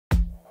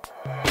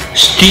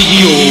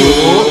Studio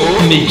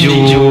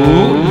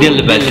Mijoo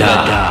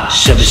Dilbata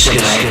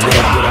Subscribe.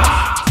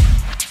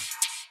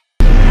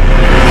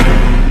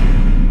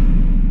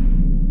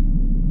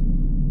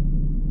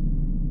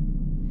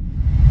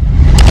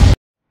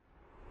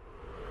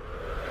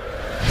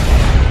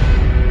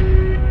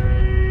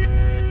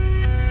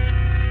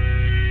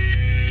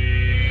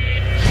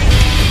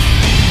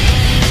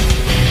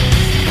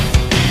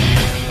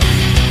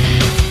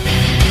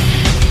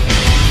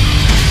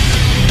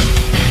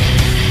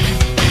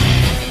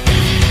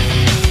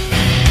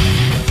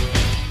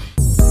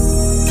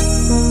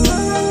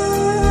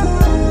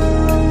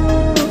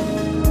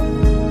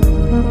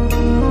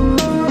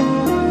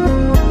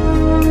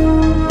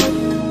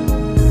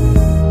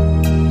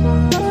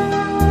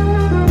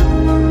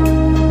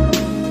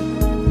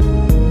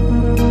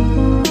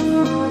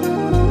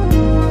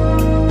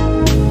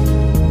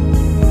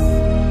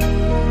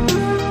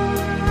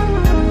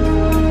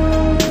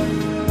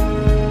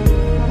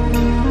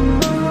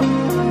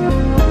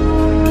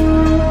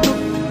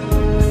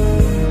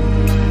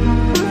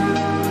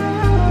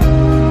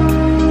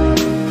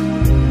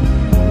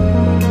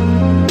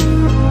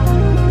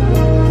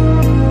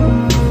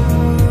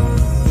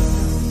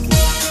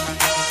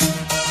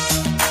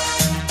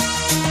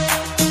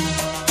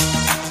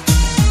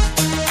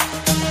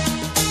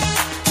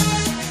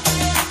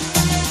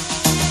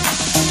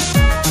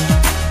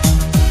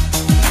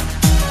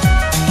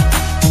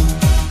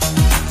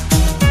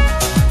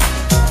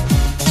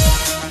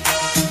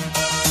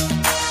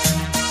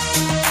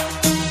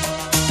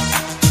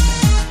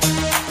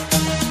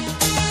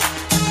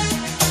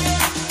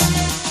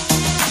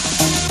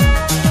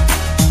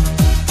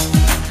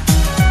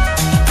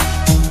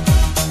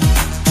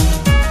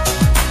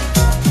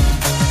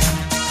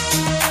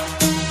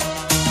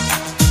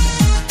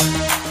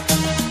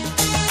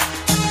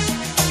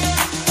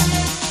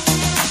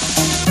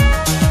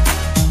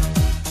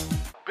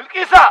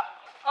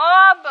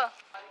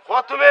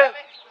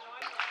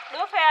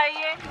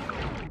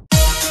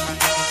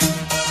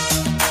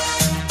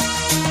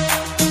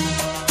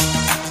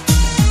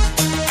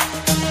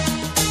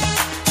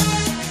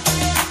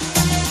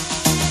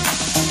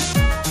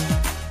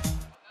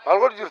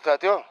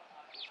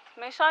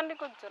 Meeshaalee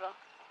guddaa.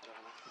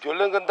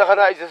 Ijoolleen ganda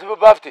kanaa ija si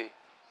babbaafte.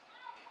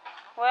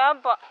 Waa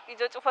abba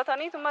ija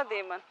cufataniitu ma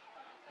deeman.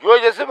 Yoo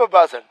ija si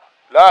babbaasan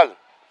laal.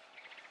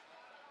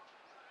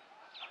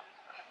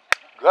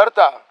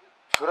 Garta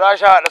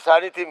firaasha haadha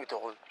isaaniitii miti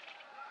kun.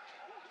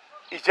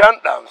 Ijaan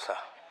dhaamsa.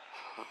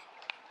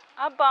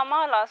 Abba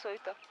maal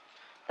haasofta?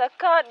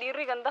 Takka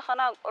dhiirri ganda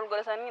kanaa ol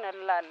godhatanii na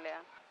laalle.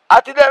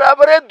 Ati dhalaa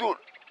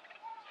bareedduudha.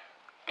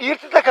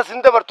 Dhiirti takka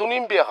sin dabartuun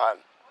hin beekan.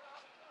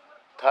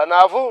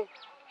 Tanaafu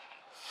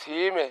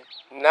siime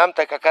nam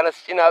takka kanas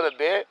cinaa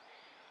bebee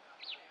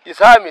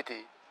isaa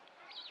miti.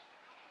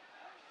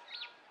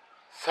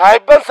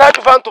 Saayibban isaa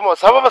cufaantuma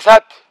sababa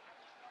isaatti.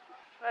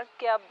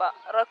 Rakki abba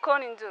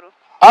rakkoon hin jiru.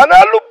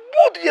 Anaa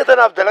lubbuutu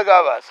jetanaaf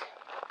dalagaa baase.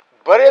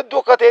 Bareedduu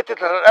akka ta'etti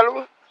tana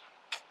dhalu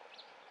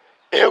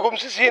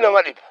eegumsi sii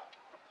nama dhiba.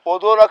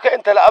 Odoon akka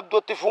intala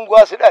abdootti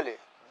funguwaa si dhale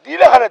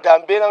diila kana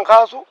daambeenan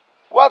kaasu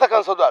waa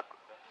takkan sodaadhu.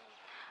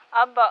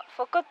 Abba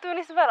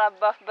fokkottuunis bara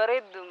abbaaf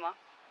bareedduma.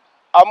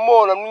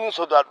 Ammoo namni hin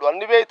sodaadhu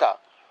anni beektaa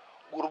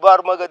gurbaa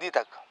arma gadii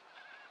takka.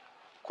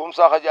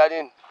 Kumsaa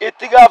kajaaniin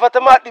itti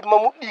gaafatamaa dhimma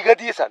mudhii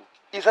gadii san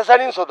isa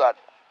saniin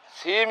sodaadhu.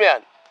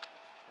 Siimeyaan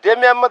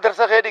deemee amma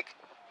darsa kee dhiqi.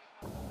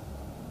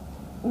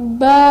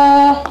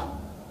 Ba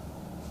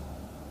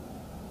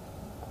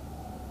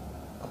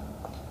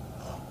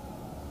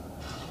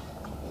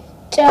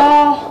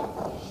cha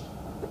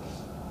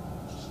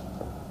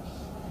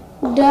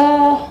da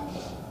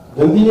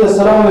Gandhi,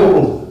 assalamu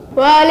alaikum.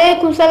 wa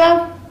alaikum salam.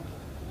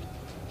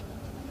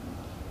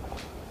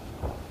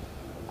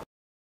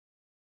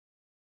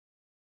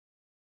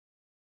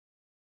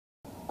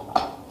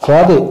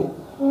 Faade,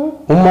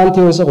 ummaanti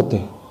hoisa kutte.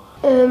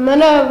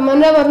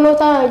 Mana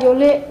barnoota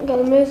ijoollee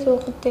galmee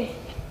sookutte.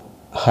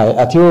 Hai,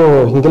 ati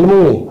yoo hin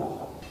galmoone?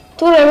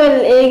 Ture mal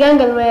eegaan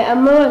galmee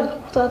amma mal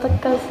kutaa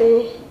takkaan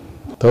seenye.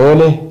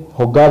 Tole,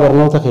 hoggaa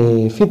barnoota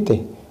kee fitte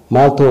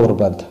maal ta'uu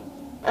barbaadda?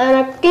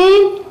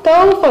 Anakkiin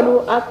ta'uu fedhu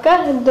akka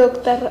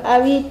Dooktar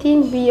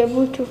Abiyyiin biyya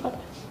bulchuu fedha.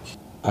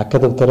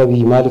 Akka Dooktar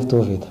Abiyyi maaliif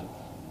ta'uu feeta?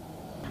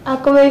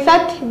 Akkuma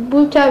isaatti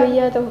bulchaa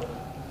biyyaa ta'u.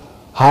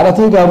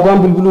 Haadhatii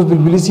gaagwaan bilbiluuf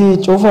bilbilisii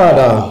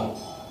cufaadha.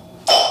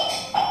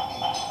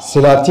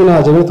 Silaattiin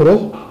haajamee ture.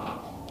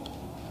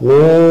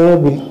 Mee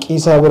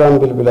bilqiisaa biraan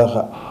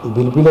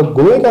bilbila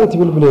gumee kanti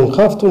bilbileen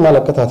kaaftuu maal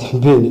akka taate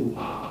hin beekne.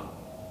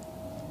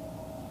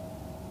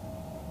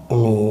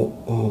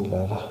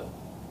 Laala.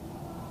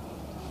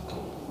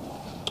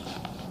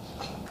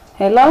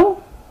 Hello?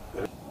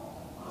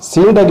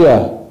 Siin dhagaya.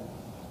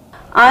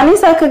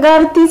 Anis akka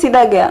gaartii si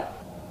dhagaya.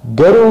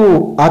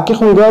 Garuu akki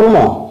kun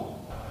gaaruma.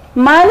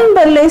 Maalin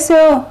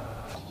balleessoo?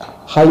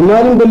 Hay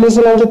maalin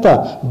balleessinaan jetta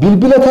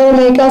bilbila ta'ee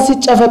meeqaan si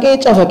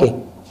cafaqe.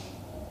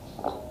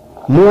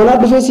 Moonaa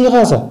dhufee sii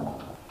kaasa.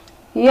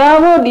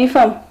 Yaaboo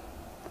dhiifam.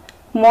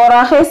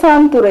 Mooraa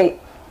keessaan ture.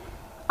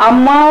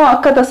 Amma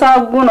akka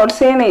tasaabbuun ol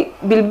seene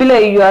bilbila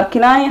iyyuu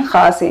harkinaan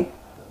kaase.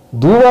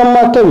 Duuba amma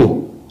akkami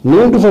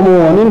niin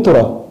dhufamoo niin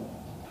tura.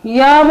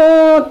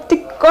 Yaaboo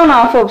xiqqoo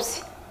naaf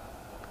obsi.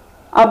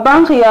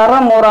 Abbaan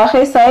xiyyaarra mooraa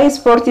keessaa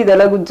ispoortii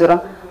dalagu jira.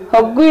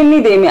 Hogguu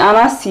inni deeme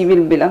anaas sii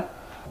bilbila.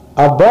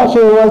 Abbaan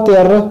kee maal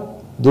ta'arra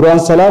duraan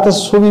salaata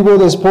subii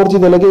booda ispoortii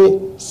dalagee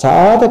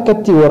sa'aata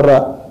akkatti warra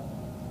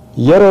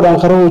yeroodhaan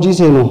karaa hojii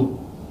seenu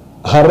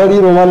har'a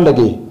dhiiroo maal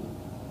dhagee.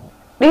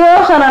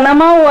 Dhiyoo kana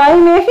namaa waa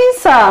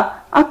himeefiinsaa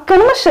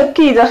akkanuma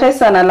shakkii ija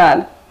keessa na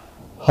laala.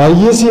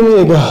 Hayyee siin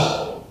eegaa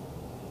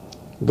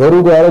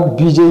garuu gaara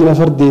BJ na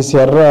fardeessi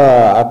har'a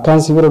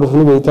akkaan si bira dhufu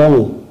ni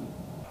beektaami.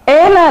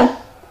 Laal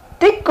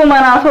xiqquma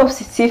naaf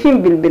obsi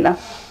siifin bilbila.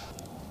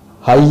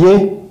 Hayyee.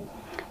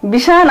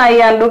 Bishaan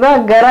ayyaan dhugaa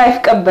garaa if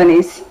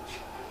qabbaneessi.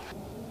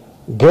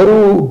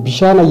 Garuu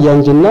bishaan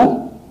ayyaan jennaan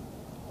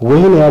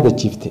wayina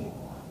yaadachiifte.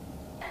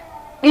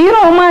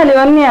 Dhiiroo maali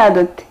wanni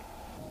yaadatte?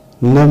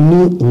 Namni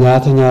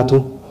nyaata nyaatu,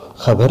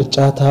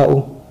 khabarcaa taa'u,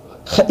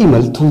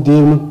 imaltuu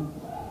deemu.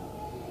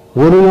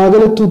 Walumaa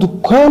galattuu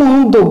dukkaana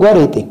hunda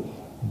gaareete.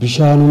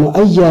 Bishaanuma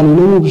ayyaanii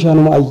namni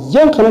bishaanuma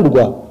ayyaan kana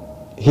dhugaa.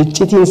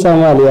 Hiccitiin isaa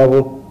maali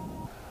yaaboo?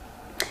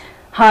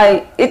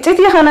 Hayi,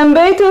 iccitii kanan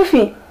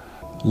beektuufi.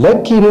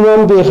 Lakkii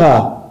numaan beekaa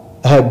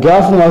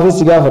gaafumaafis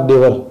si gaafadhee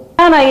bara.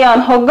 Kan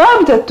ayyaan hoggaa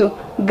bitattu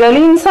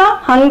galiinsaa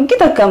hangi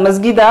takka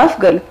masgidaaf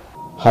gala.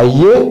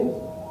 Hayyee.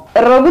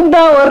 Irra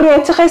guddaa warri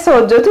achi keessa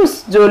hojjetus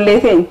ijoollee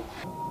teenya.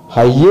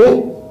 Hayyee.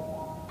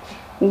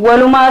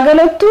 Walumaa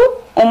galattu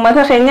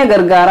uummata keenya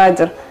gargaaraa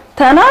jira.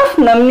 Tanaaf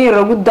namni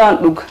irra guddaan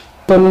dhuga.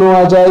 Fannoo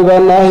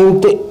ajaa'ibaan naa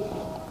himte.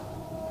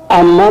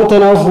 Ammaan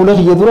tanaaf fuula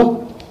kiyya dura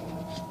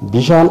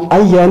bishaan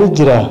ayyaani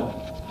jira.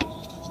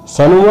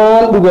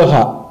 Sanumaan dhuga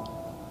haa.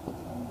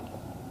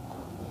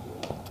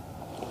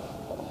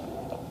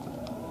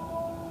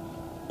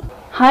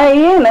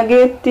 Hayyee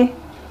nageetti.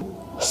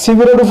 Si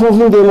bira dhufuuf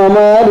hin deemaa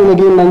maali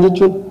nageenyaan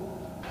jechuun?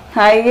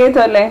 Hayyee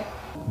tole.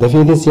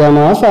 Dafeetii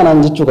siyaamaa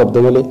afaanaan jechuu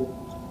qabda malee.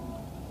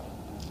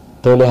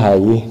 Tole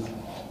hayyee.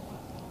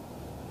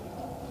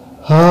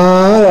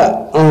 Haaya.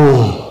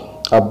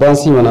 Abbaan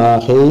si mana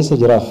keessa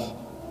jiraaf.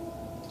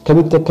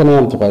 Kamitti akkana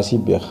yaamtu kaasii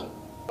beeka.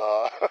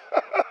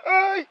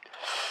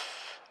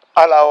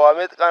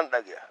 Alaawaameet kan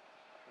dhagaya.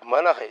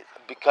 Mana keessa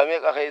bikka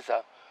meeqa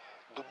keessa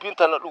dubbiin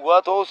tana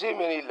dhugaa ta'uu si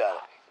mini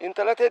ilaala.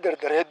 Intala ta'e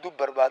dardara hedduu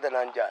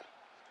barbaadanaan jaan.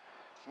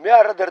 Mee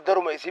har'a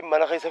dardaruma isin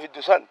mana keessa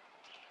fiddu san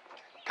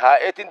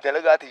taa'eetiin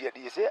dalagaati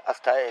jedhiisee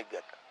as taa'ee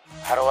eeggadha.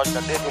 Hara wal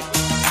qaddeetiin.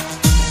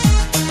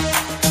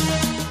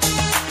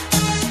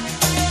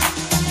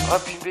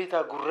 Rabbiin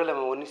beektaa gurra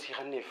lama wanni si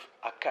kenneef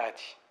akka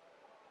ati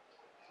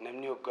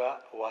namni hoggaa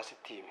waa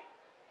sitti hime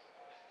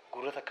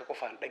gurra takka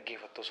qofaan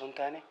dhaggeeffattu osoo hin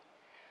taane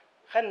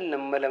kan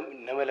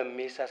nama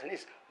lammeessaa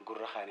sanis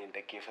gurra kaaniin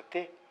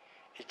dhaggeeffattee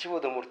ichi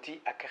booda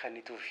murtii akka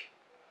kannituufi.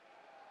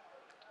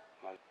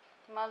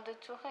 Maal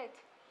jechuu keeti?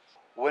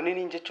 Wanni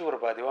niin jechuu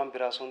barbaade waan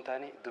biraa osoo hin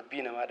taane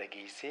dubbii namaa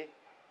dhageessee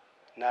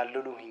naan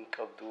loluu hin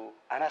qabdu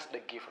anas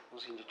dhaggeeffadhuu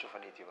siin jechuu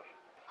fadheetii bara.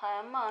 Haa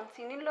amma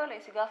ansiin hin loole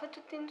si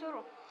gaafachuutti hin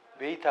jiru.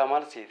 Beeytaa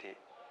maal seete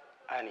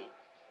ani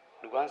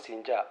dhugaan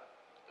siin jaa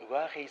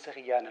dhugaa keessa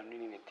kiyyaa namni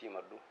niin itti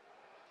himadhu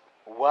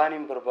waan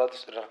hin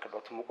barbaadus irraa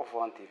kadhatu muqofa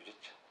waan ta'eef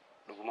jecha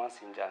dhugumaan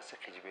siin jaan si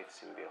kijibeeti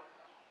siin beeku.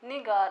 Ni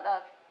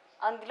gaadhaaf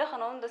andila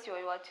kana hunda si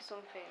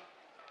waywaachisuun feene.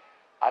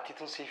 Ati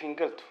tun siif hin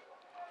galtu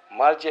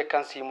maal jee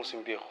akkan siimus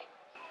hin beeku.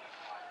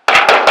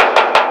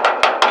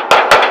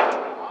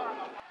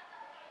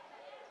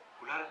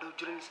 Ulaala dha'u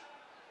jiranisa.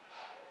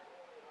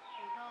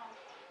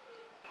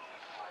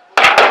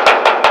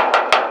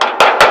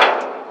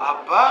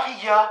 Abbaa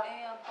kiyyaa.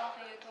 Abbaa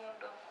kiyyatu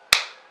hunda.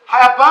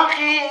 Haa abbaan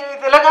kiyya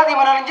dalagaatii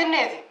manaan hin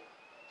jenneeti.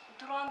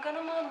 Duraan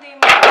ganamaan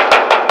deema.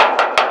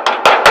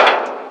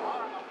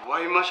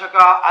 Wayi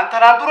mashaqaa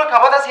antanaan dura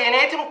kabata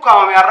seeneetiin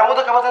ukkaamame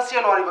arraboota kabata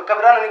seenu ani bakka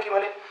biraan ani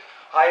malee.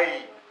 Hayi.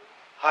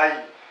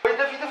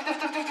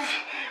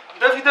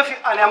 Dafi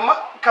ani amma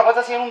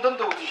kabata seenuu hin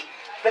danda'uuti.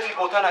 Dafi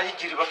gootaan haa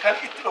jijjiiri bakka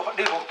itti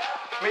dhokadhee boo.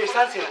 Mee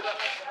isaan seena.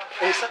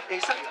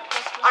 Eessa?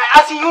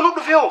 Asii yoo nu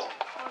dhufee hoo?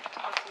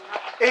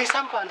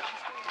 Eessaan baana?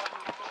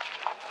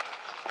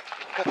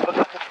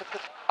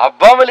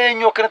 Abbaa malee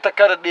eenyu akkanatti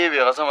akka dadhee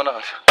beeka sama na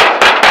qasha.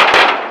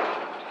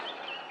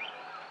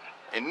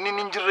 Inni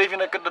hin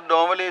jirreefin akka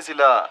dadhawa malee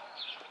silaa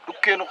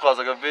dhukkee nu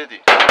kaasa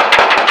gabbeeti.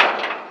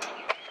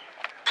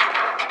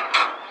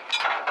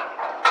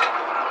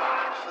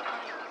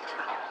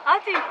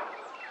 Ati.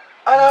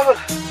 Anaa bara.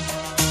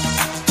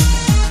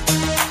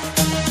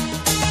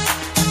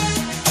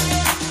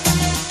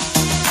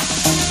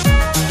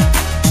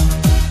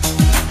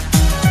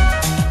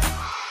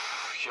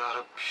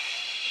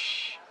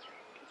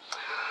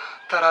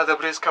 Taraa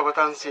dabrees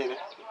kabataan seene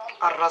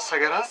arraas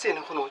sagaraan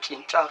seene kunoo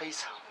cincaa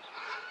keessa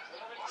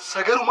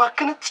sagaruma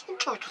akkana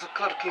cincooytu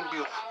takka argeen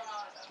beeku.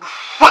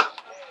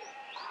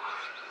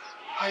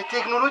 Hayi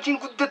teeknooloojiin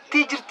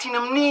guddattee jirti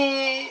namni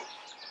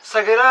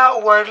sagaraa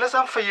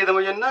waayirlasaan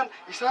fayyadama jennaan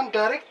isaan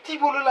daayirektii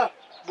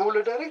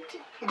boola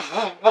daayirektii.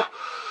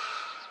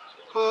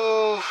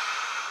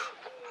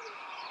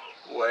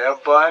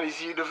 Wayabbaan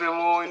isii dhufe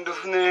moo hin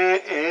dhufne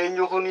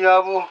eenyu kun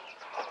yaaboo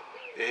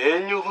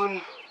eenyu kun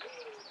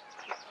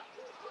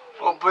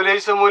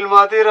obboleessa moo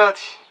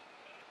ilmaateeraati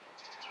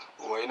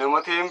way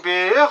namatti hin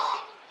beeku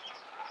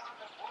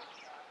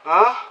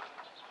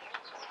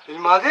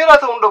ilmaateeraa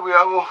ta'uun dhabu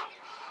yaaboo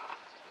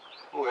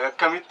way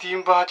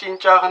akkamittiin baha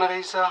cincaa kana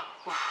keessaa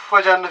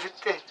uffajaan na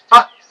fixxe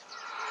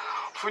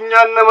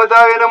funyaan nama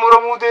daawee nama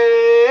Oromoo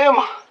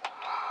deema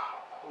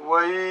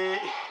way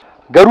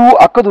garuu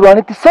akka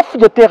duraanitti saf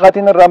jettee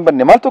qaatiin irraan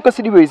banne maaltu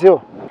akkasi dhibeessee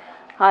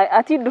Hai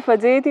ati dhufa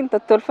jeetiin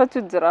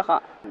tottolfachuu jira haa.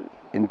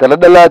 intala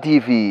dhalaatii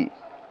fi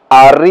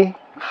aarri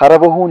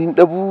harabahuun hin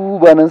dhabuu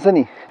baanan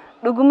sanii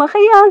Dhuguma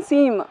khiyyaan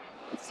siima.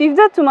 Siif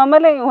jettuma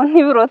malee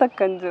wanni biroo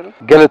takka hin jiru.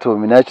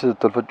 galatoomi naacha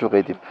tottolfachuu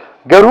keetiif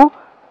garuu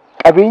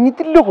qabeenyi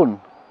dilli kun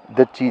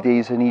dachii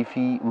teessanii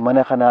fi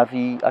mana kanaa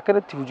fi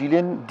akkanatti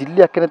hojiileen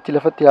dilli akkanatti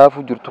lafatti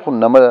haafuu jirtu kun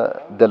nama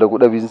dalagu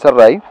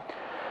dhabiinsarraayi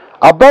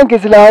abbaan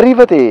keessa la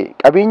hariifate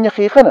qabeenya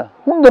kee kana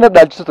hunda na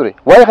dhaalchisa ture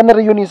waa'ee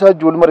kanarra yoon isaa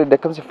jool mareedda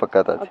akkam si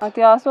fakkaataati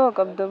Ati haasoo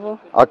qabda boo.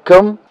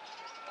 akkam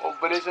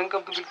obboleessan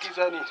qabdu bilkii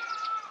isaanii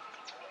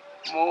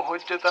moo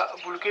hojjeta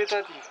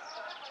bulkeetaati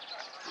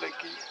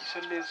lakkii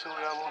isallee soo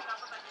yaaboo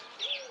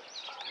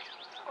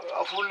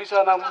afuulli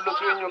isaa naa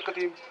mul'atu eenyu akka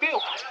ta'e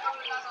beeku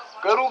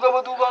garuu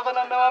gama duubaa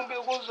kanaan namaan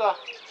beekuunsaa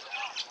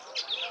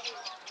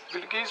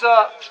bilkii isaa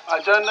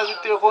ajaan na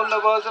bittee koon na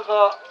baasa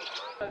kaa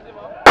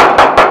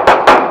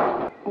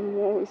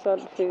Ammoo isaa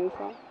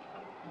dhufeensa.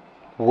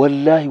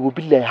 wallaahi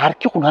wabillahi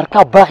harki kun harka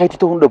abbaa keetii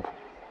ta'uu hin dhabu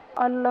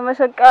Alla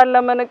mashaqqaa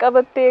lamana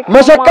qabattee.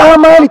 mashaqqaa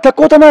maali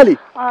takkoota maali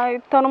Ai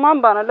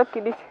tanumaan baana lakki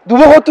dhisi.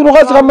 duba kottu nu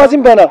kaasa kammaas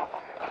hin baana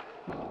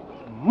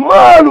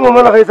maaluma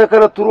mana keessa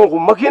kana turuun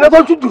kun makiina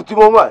tolchu jirti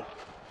moo maal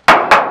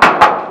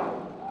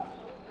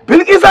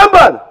bilqisaan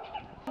baana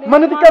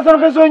mana xiqqaa sana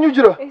keessa eenyu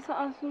jira Isa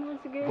asuma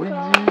si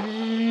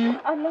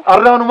geessaa.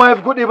 arraanumaaf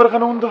godhee bara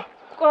kana hunda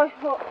Qoy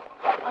hoo.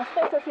 As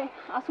keessa see.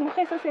 Asuma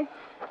keessa see.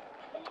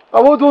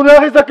 aboo duuniyaa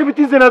keessa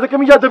akkamittiin seenaa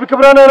akkamii yaadda bikka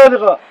biraanaa irraa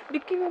dhiqaa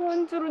Bikki biroo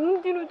hin jiru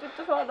hundi nu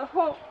ciccifaadha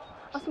hoo.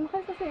 Asuma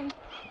keessa see.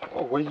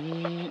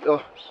 wayii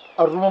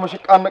arruma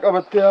mashaqqaan na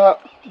qabattee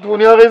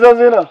duuniyaa keessaa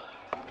seenaa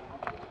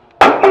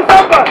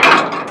bilqisaan baana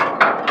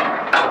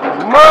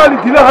maali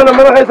dila kana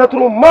mana keessa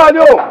turuun maali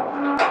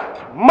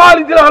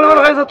maali dila kana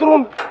mana keessa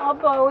turuun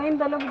Abba wayin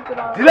dalagu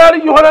jira. dilaan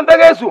iyyuu kanan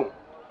dhageessu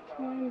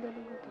Wayin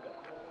dalagu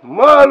jira.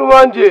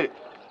 maalumaan jee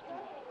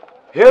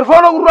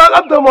heerfoona gurraa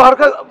qabda moo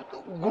harka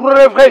gurra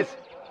reef keessa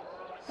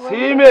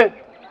siime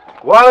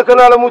waan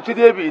akkanaa lamuutti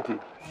deebi'iti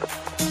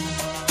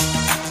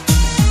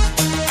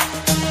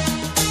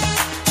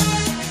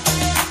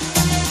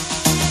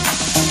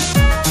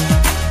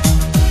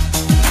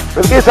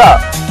bilqisaa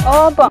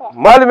Abba.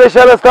 maali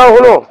meeshaan as taa'u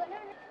kunoo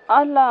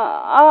Allah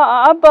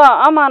abba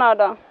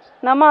amaanaadha.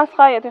 Nama as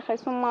kaayate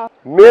keessummaa.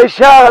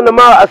 meeshaa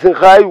namaa asin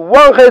kaayi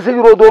waan keessa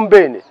jiru odoon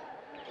beene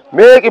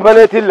meeqi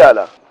maneetiin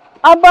laala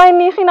Abba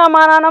inni hin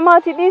amaanaa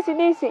namaati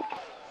dhiisi.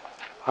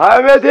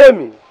 haamee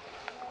deemi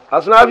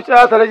asnaa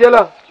bicaa tana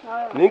jala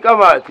nin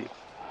qamaati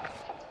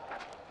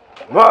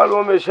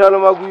maaloo meeshaa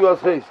namaa guyyuu as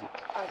keessa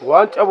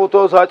waan cabu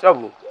ta'uu isaa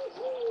cabu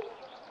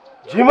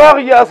jimaa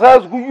kiyya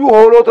asaas guyyuu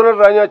hooloo tana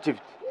irraa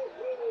nyaachifti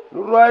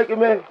nurraa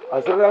eeqime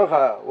asirraan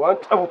kaa waan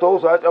cabu ta'uu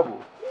isaa cabu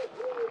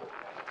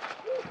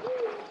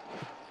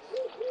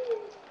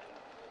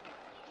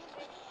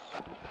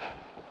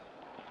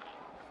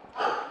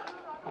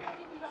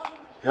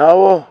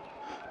yaawoo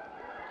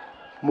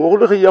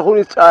muqli kiyya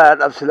kunis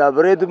caayaadhaaf silaa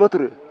bareeduma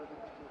ture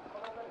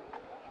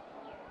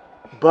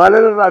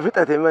baalan irraa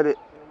fixate malee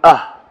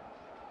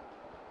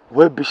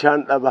way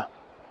bishaan dhaba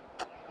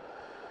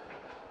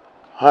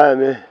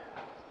hayame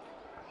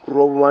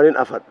roobumaaniin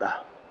afadha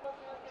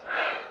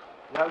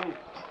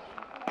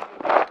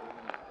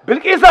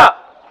bilqiisa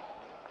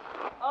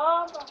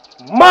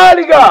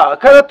maaligaa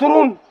kana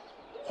turuun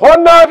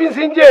honnaafin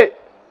sin jee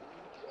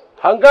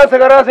hangaan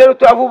sagaraa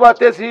seenutti afuu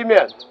baattee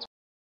siimeen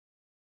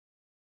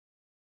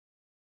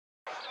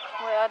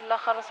Way Allah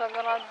kharsa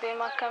garaat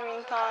deema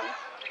kamiin ta'an.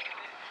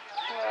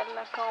 Way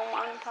Allah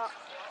ka'umaan ta'a.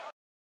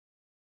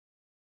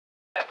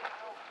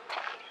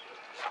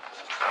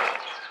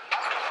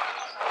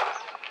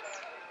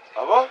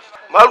 abo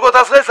maal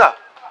gootaas keessa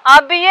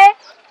Abbiyyee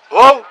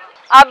oo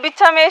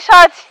abbicha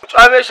meeshaati.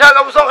 mucaa meeshaa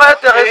qabu son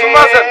kaayette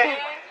keessummaa san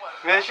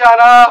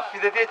meeshaanaa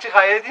fidatee achi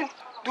kaayeetiin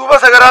duuba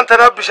sagaraan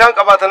tanaaf bishaan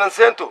qabaatanan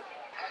seentu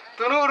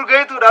tunuu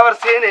urgeetuudha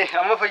barseene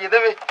amma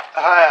fayyadame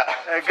haya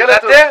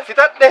galatee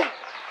fixadhe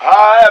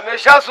haya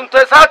meeshaa sun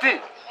ta'e isaati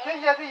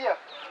tiyya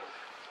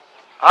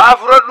haa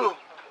fudhadhu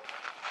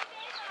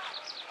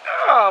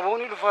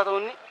boonii dhufaa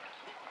ta'unni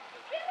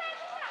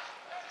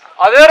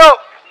adeero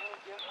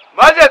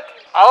maal jette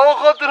awoo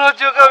kootu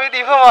hojii qabii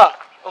dhiifama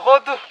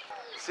kootu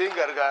sin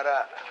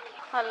gargaaraa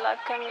Allah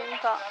kamiin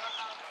ta'a.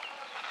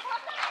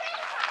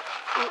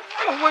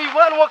 way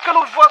waan wakkan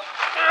ulfaat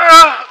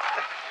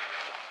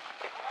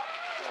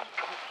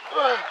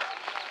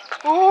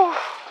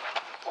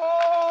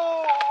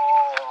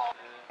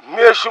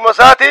meeshuma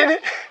isaatiin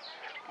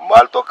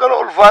maal tokkana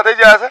ulfaate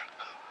jaasa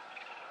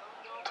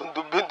tun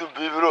dubbiin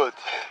dubbii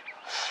birooti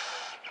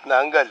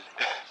نانجل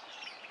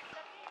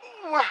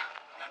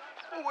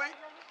وي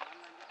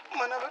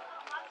mana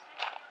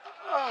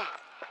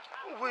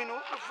وينو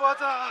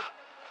فاتا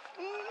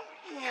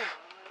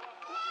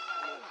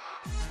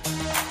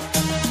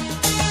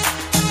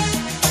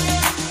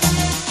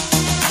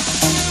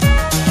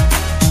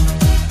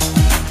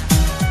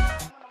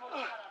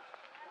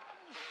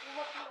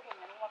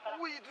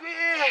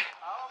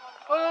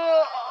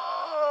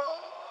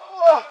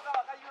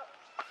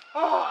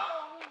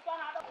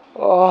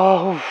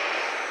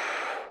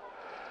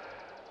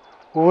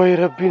وي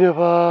ربي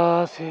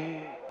نباسي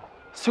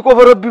سيكوف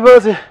ربي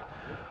باسي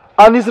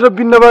أنيس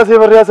ربي نباسي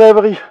بريا ساي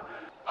بقي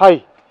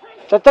هاي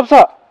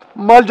تتبسا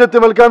مال جت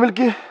مال كامل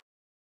كي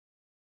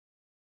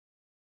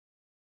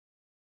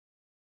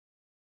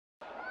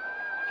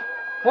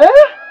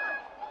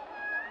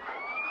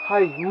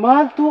هاي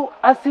مالتو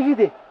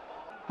أسفيدة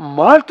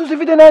مالتو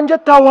سفيدة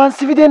نانجت تاوان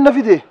سفيدة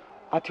نفيدة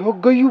أتي هو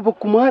جيو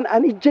بكمان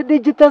أن إجدي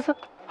جتاسا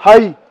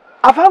هاي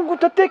أفهم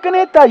قلت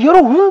تكنيتا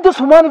يرو هند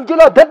سمان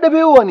فجلا دد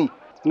بيواني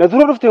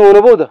ندرو رفتي وانا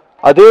بودا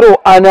أديرو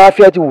أنا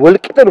فياتي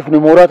والكتا رفني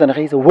مورات أنا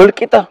خيسة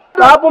والكتا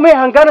لابو مي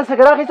هنغانا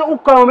سكرا خيسة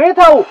أوكاو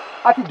ميتاو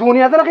أتي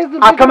دنيا تنا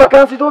خيسة أكما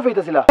كان سيتو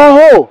فيتا سلا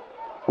هو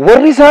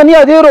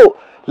ورساني أديرو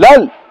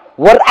لال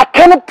ور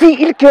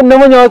أكنتي إلك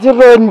نمان ياسر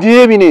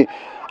رنديميني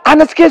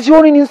أنا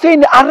سكيزيوني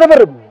نسين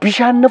أربر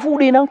بيشان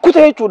نفودينا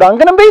كتا يچو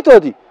دانغنا بيتو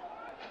أدي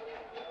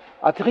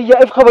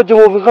أتخيا إف خبجة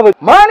مو في خبجة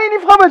ماني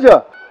نف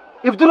خبجة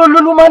إفدلو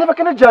اللولو ماني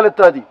فكنا جالت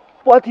تادي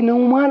واتي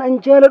نومان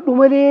أنجالت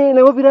نمالي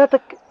نما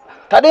براتك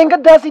تادين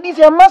قد داسي دي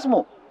سي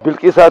أماسمو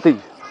بالكيساتي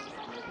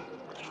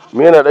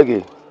مين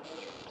أدقي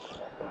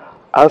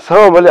أن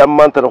سوا ملي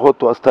أمان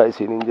تنخوتو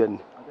أستائسين إنجان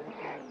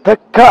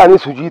تكا أني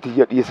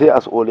سجيتي يسي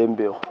أس أولين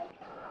بيو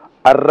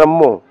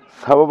الرمو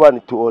سببان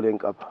إتو أولين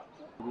قبا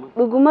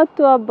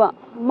dhugumatti abba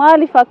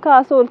maaliif akka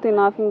asoolte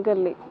naaf hin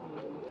galle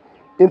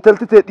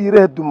intalti tee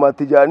dhiiree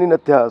heddummaatti jaanii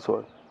natti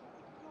haasoon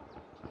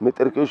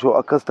mixirqishoo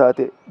akkas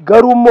taate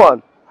garuu immoo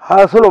an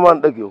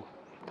haasolomaan dhage'u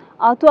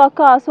atu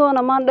akka asoo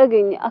namaan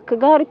dhageenye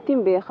akka gaaritti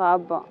hin beeka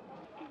abba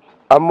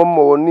amma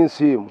immoo wanniin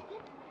siimu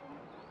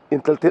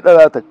intalti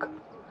dhalaa takka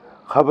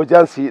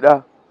kabajaan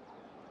siidhaa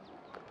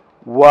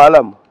waa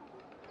lama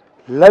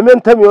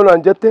lameen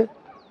tamiyoonaan jette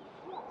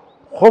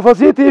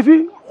khofasiitii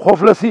fi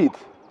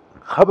khoflasiiti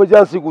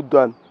خبجان سي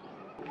قدان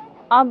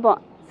أبا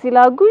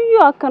سلا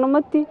قيو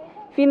أكنمتي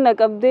فينا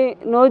قبدي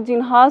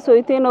نوجين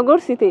هاسويتي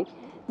نغرسيتي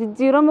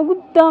ججيرو ما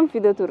قدام في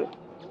دتوري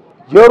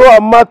يرو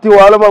أماتي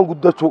وعلمان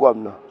قدام شو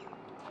قامنا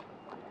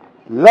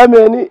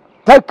لميني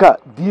تكا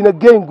دينا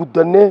جين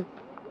قدامني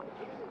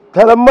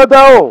تلما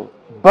داو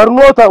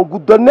برنوتا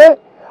قدامني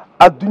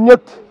الدنيا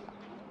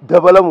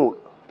دبلمو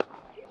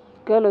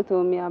قالوا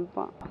تومي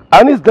أبا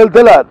أنيس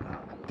دلدلات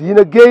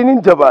دينا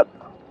جينين جبال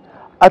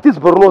أتيس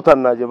برنوتا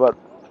ناجبال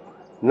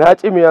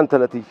ناجي ميان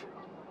تلاتي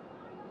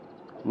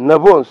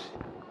نبونس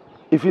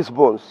إفيس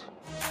بونس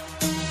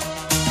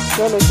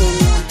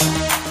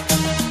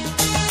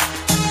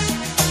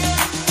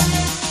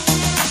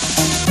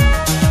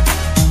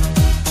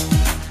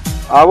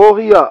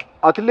أبوغيا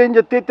أتلين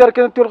جتّي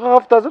تركن تلقى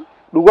هفتازم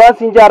دوغان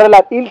سنجارة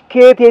لا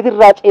الكيت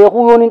يتراج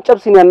إخو يونين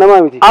شبسين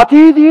أنما ميتي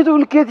أتي دي تو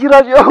الكيت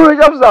يراج إخو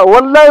شبسا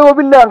والله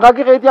وبالله أنك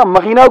كيتيا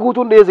مخينا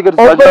قوتون ديزي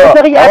كرسي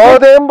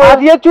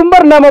أتي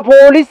تشمبر نما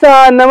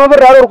بوليسا نما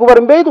برادور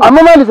كبرن بيتو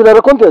أما مالي سلا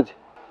ركونتج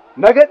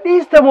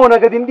نقديس تمو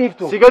نقدين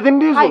ديفتو سيقدين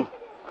ديسو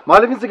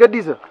مالفين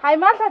سيقديسا هاي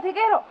مالتا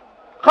تيجيرو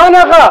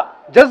خانقا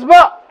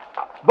جذبة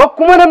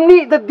بكما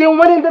نمني تديمو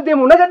مانين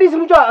تديمو نقديس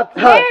مجاعت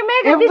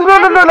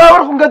إفتنا لا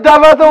ورخم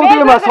قداماته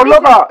وديما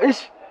صلوطا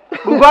إيش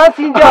دوغان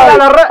سنجارة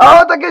نرى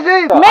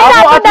تكشي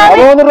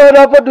أبو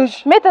نرى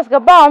بدوش ميتس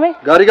قبامي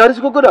غاري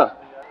سكو كدا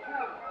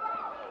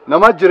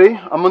نما جري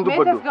أمن دو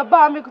بدو ميتس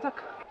قبامي كتك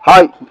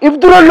هاي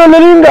إفتنا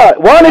اللولين دا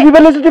وانا في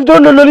بلس إفتنا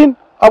اللولين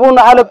أبو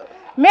نعلب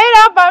مين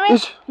أبامي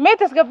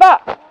ميتس قبا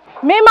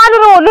مي مالو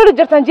رو لولو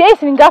جرتان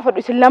جيس نقافر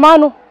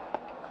إسلامانو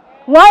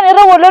وان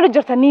رو لولو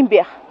جرتان نين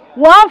بيخ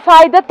وان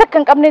فايدة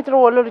تكن قبنيت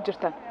رو لولو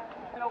جرتان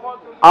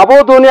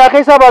أبو دنيا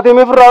كيسا باتي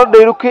مفرار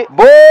ديروكي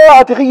بو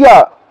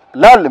أتخيا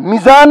لال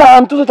ميزانا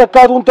أنتو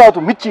تكاتون تاتو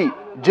ميتشي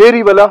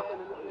جيري بلا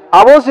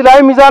أبو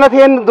سلاي ميزانا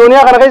تين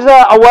دنيا كان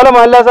كيسا أولا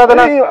محلا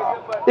ساتنا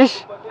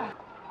إيش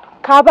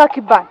كابا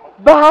كبان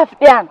بهاف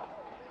ديان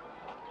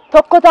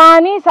توكو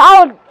تاني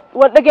ساول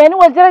ولقيني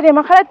والجرد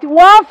ما خلت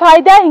وان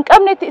فايدة هنك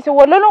أمنيت إسا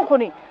ولولون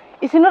خوني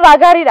إسنو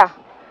راقاري دا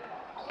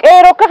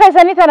كيرو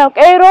كخيساني تانا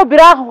كيرو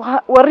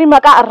براه وري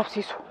مقا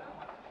الرفسيسو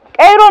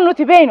كيرو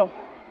نتبينو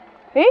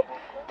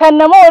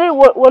تنمو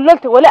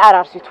ولولت ولا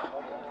أرارسيتو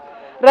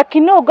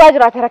ركينو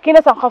قاجرات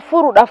ركينا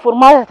سنخفورو دا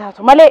فرماتا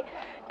تاتو مالي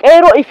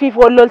كيرو إفيف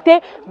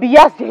ولولت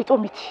بياس جيتو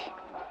ميتي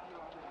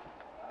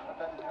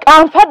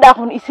كان فدا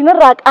خون إسنو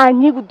راق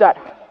آني قدار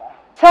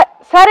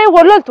ساري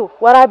ولولتو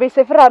ورابي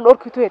سفران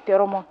أوركتو يتي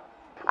رومون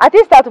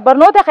أتيستاتو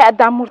برنوتا خي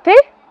أدام مرتي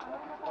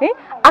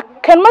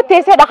أكلمة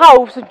تيسي دخا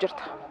وفسو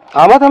جرتا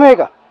أما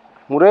تميكا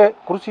مري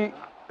كرسي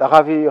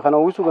دخا في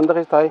خنويسو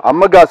غندخيس تاي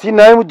أما قاسي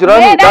ناي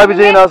مجراني دابي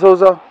زي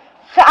ناسوزا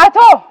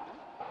خاتو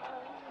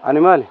أنا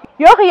مالي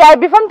يوخي يا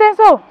بفهم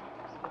تنسو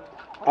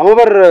أما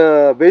بر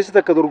بيست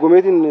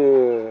كدرجوميتين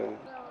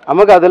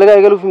أما قاعد لقى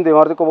يقولوا فيلم ده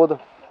مارتي كبودا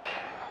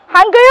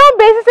هنجيهم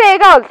بيست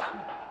إيجال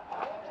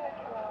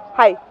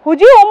هاي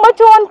هجي أمة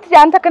شو أنت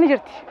جانتا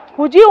كنجرتي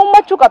هجي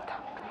أمة شو قط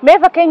ما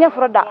فكيني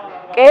فردا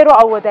كيرو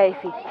أو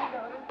دايفي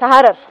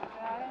تهرر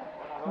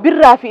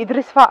برا في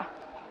إدريس فا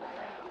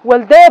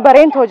والده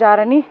برين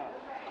توجارني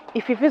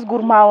إفيفيس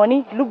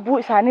غرماوني لبو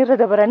إساني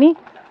ردبرني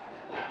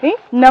هي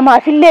نما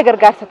في اللي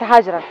غرغار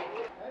ستهاجر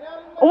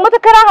أمة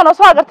كراها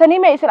نصوا قرتني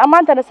ما يصير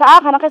أمان تنساء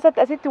خنا قصة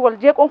أسيتي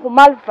والجيك أنكم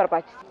مال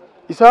فرباج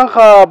إسان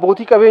خا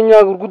بوتي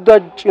قبينيا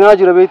غرغدا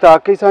جناجر بيتا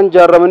كيسان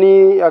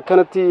جارمني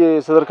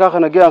أكنتي صدركا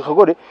خنا جيان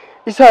خغوري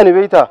إسان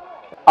بيتا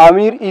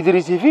أمير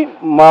إدريسي في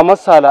ماما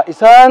سالا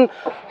إسان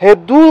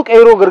هدوك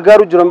إيرو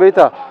غرغارو جرم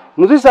بيتا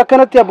نودي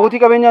سكنتي بوتي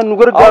قبينيا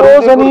نغرغارو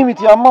أروسني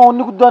متي أما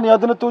هوني قدان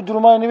يادنا تو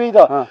جرماني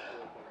بيتا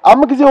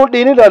amma gisee ol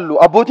dheene ilaallu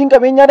abbootiin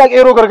qabeenyaadhaa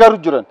qeeroo gargaaru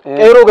jiran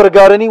qeeroo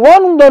gargaaranii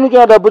waan hundaanuu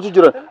cinaa dhaabbachuu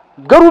jiran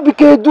garuu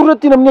bikka hedduu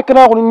irratti namni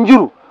akkanaa kun hin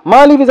jiru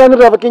maaliif isaan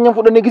irraa fakkeenyaan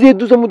fudhannee gisee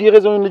hedduu sammuu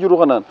dhiyeessan inni jiru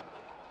kanaan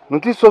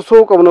nuti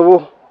sossoo qabna boo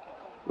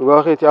dhugaa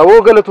keeti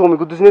awoo galatoomi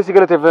guddisnee si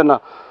galateeffannaa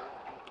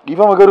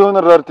dhiifama garuu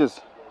hona irraa artees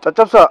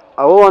caccabsaa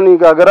awoo ani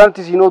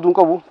gaagaraanti siinoo duun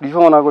qabu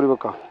dhiifama naa godhi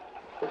bakka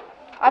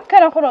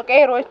akkana kunoo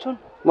qeeroo jechuun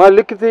maal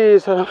likkiti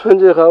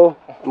sarafan jeeqaawoo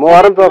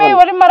mawaaran mee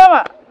waliin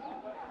marama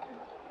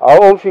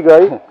أو في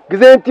جاي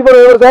جزء أنتي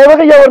برا برا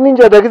سايبك يا ورنين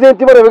جادا جزء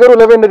أنتي برا بقولوا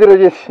لبين ندير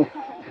رجيت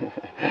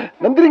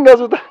نديرين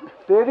قاسوتا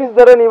تيريس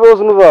درني بوس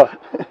نوبا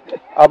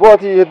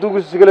أبواتي هدوء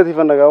سجلتي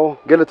فينا جاو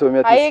قلتوا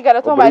مياتي أي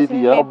قلتوا ما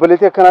يصير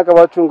أبليتي كنا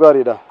كباتشون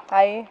قاريدا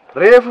أي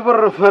ريف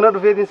بر فانا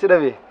رفيتين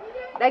سدبي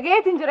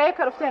لقيت إنجري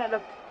كرفتين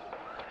لب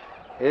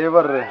إيه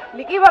بر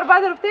لقي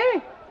برباد رفتيني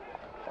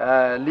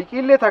لقي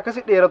اللي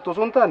تاكسي ديرتو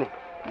سونتاني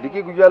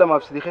لقي جوجالا ما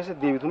بسدي خيس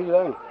ديبتوني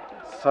جلامي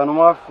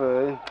سانوماف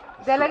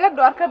دلقت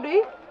دوار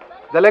كدوي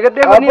دلقت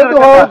دي بني أبو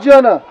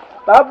هاجانا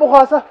تابو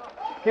خاصة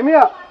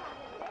كمية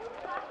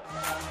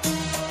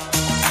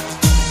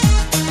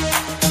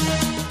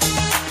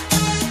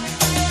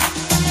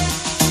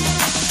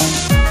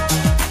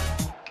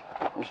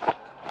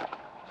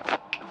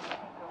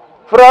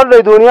فراد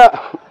الدنيا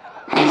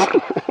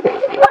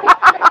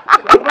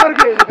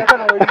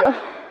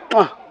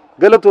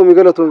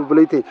قالتهم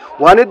بليتي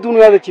وانا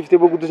الدنيا هذا شفتي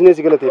بقدس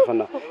ناس قالتي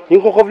فنا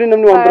ينكو خفلين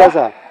نمني وان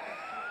براسها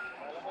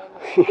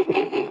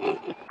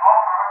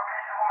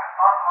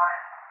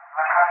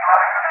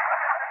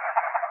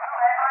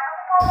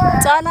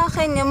تعالى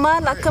خيني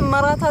مال أكم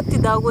مرات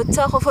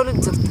تداوتها خفل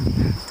الجرت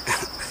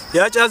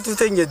يا جالتو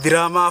تنجي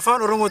دراما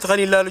فان أورمو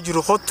تغني لا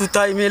لجرو خدتو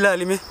تايمي لا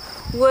لمي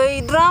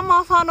وي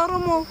دراما فان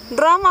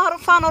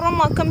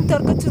أورمو كم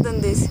تركتشو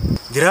دنديس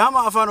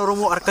دراما فان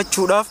أورمو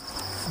أركتشو داف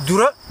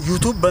دورا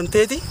يوتيوب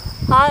بنتيتي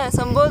هاي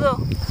سامبودو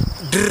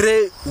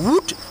دري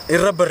وود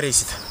الرب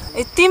الرئيسي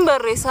التيم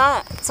بالرئيس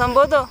ها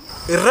سامبودو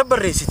الرب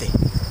الرئيسي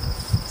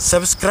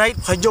سبسكرايب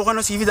خجو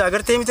خانو سيفي دا أغر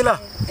تيمي تلا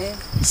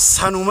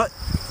سانوما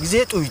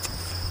جزيت ويد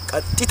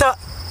تيتا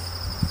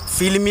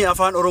فيلمي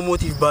أفان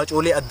أوروموتيف باج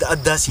أولي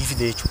أدى سيفي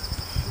ديجو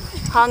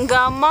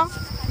هنگاما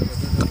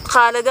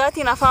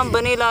خالقاتين أفان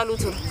بني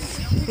لالوتر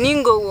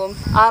نينغووم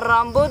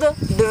أرامبودا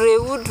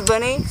دريوود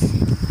بني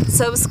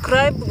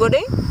سبسكرايب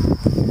غودي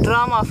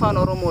دراما أفان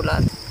أورومو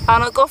لال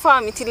أنا قفا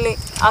متلي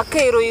أكا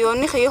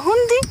يرويوني خي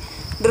هندي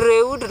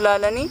دريوود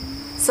لالاني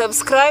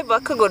سبسكرايب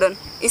أكا غودن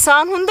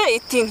إسان هندا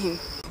إتينهم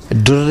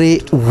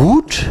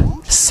دريوود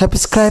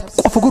سبسكرايب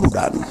قفا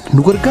غودان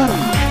نغرغارا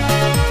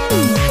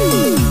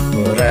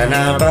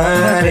Orana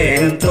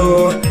barento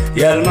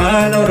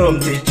yalman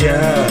oromtija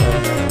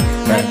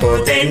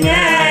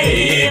nakotenya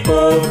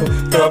iko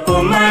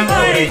tokuma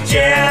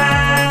gorija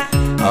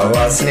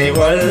awasni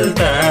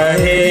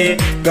waltahe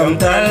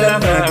gamtala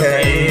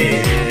bagai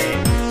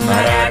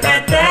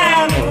marakata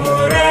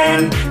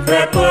muran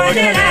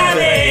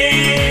rakojelawe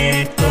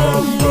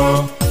toko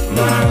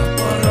ma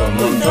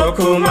oromum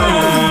tokuma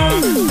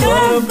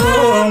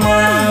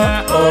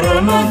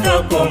oromum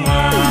tokuma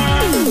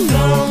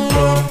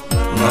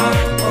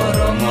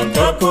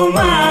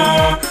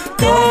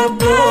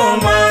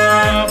Tokuma,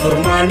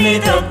 Urmani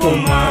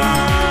Tokuma.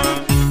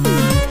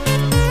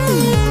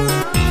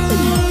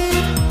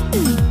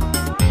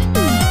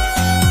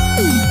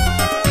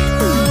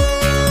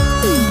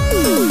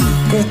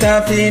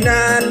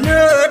 Kutafinan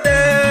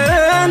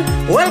nodan,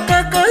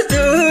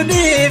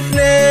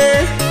 walkakosudifne,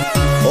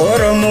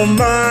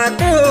 oromummaa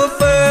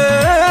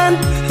tufan,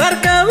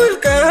 harka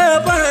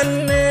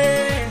wilkabanne.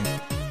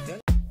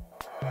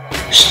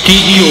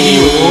 Studio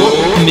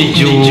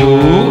Miju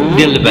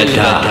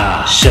Dilbata.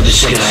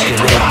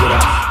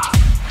 Subscribe.